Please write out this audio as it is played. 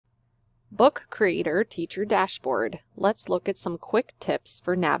Book Creator Teacher Dashboard. Let's look at some quick tips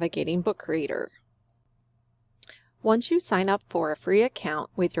for navigating Book Creator. Once you sign up for a free account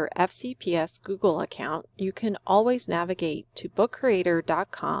with your FCPS Google account, you can always navigate to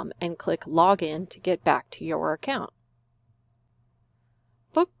bookcreator.com and click Login to get back to your account.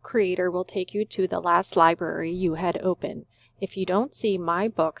 Book Creator will take you to the last library you had open. If you don't see My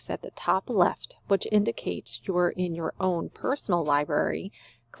Books at the top left, which indicates you're in your own personal library,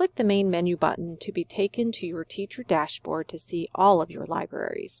 click the main menu button to be taken to your teacher dashboard to see all of your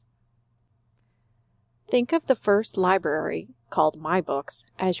libraries. Think of the first library, called My Books,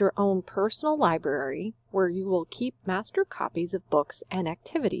 as your own personal library where you will keep master copies of books and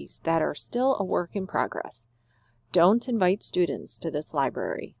activities that are still a work in progress. Don't invite students to this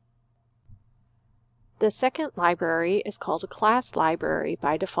library. The second library is called a class library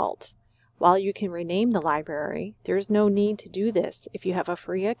by default. While you can rename the library, there is no need to do this if you have a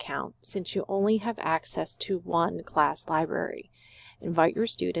free account since you only have access to one class library. Invite your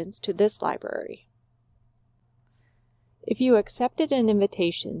students to this library. If you accepted an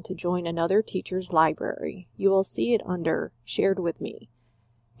invitation to join another teacher's library, you will see it under Shared with Me.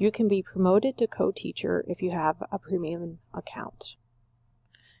 You can be promoted to co-teacher if you have a premium account.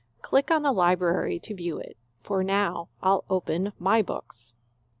 Click on a library to view it. For now, I'll open My Books.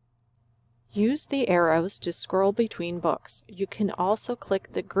 Use the arrows to scroll between books. You can also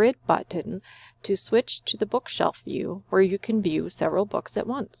click the grid button to switch to the bookshelf view, where you can view several books at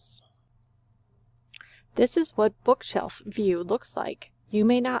once. This is what bookshelf view looks like. You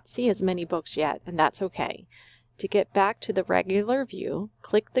may not see as many books yet, and that's okay. To get back to the regular view,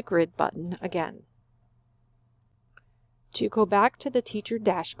 click the grid button again. To go back to the teacher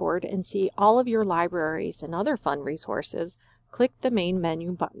dashboard and see all of your libraries and other fun resources, click the main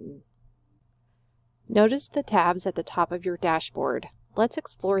menu button. Notice the tabs at the top of your dashboard. Let's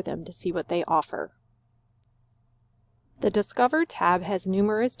explore them to see what they offer. The Discover tab has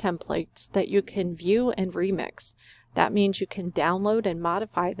numerous templates that you can view and remix. That means you can download and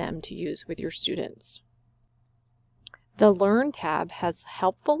modify them to use with your students. The Learn tab has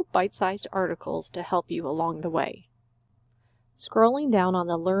helpful bite-sized articles to help you along the way. Scrolling down on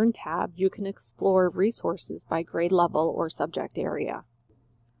the Learn tab, you can explore resources by grade level or subject area.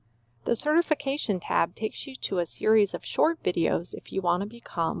 The Certification tab takes you to a series of short videos if you want to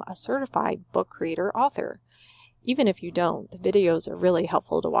become a certified book creator author. Even if you don't, the videos are really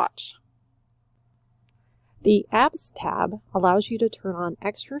helpful to watch. The Apps tab allows you to turn on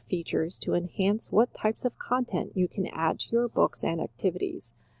extra features to enhance what types of content you can add to your books and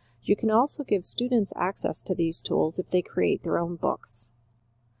activities. You can also give students access to these tools if they create their own books.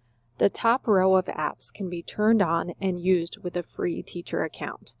 The top row of apps can be turned on and used with a free teacher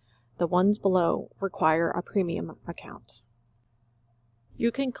account. The ones below require a premium account.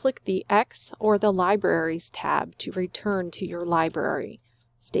 You can click the X or the Libraries tab to return to your library.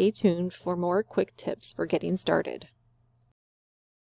 Stay tuned for more quick tips for getting started.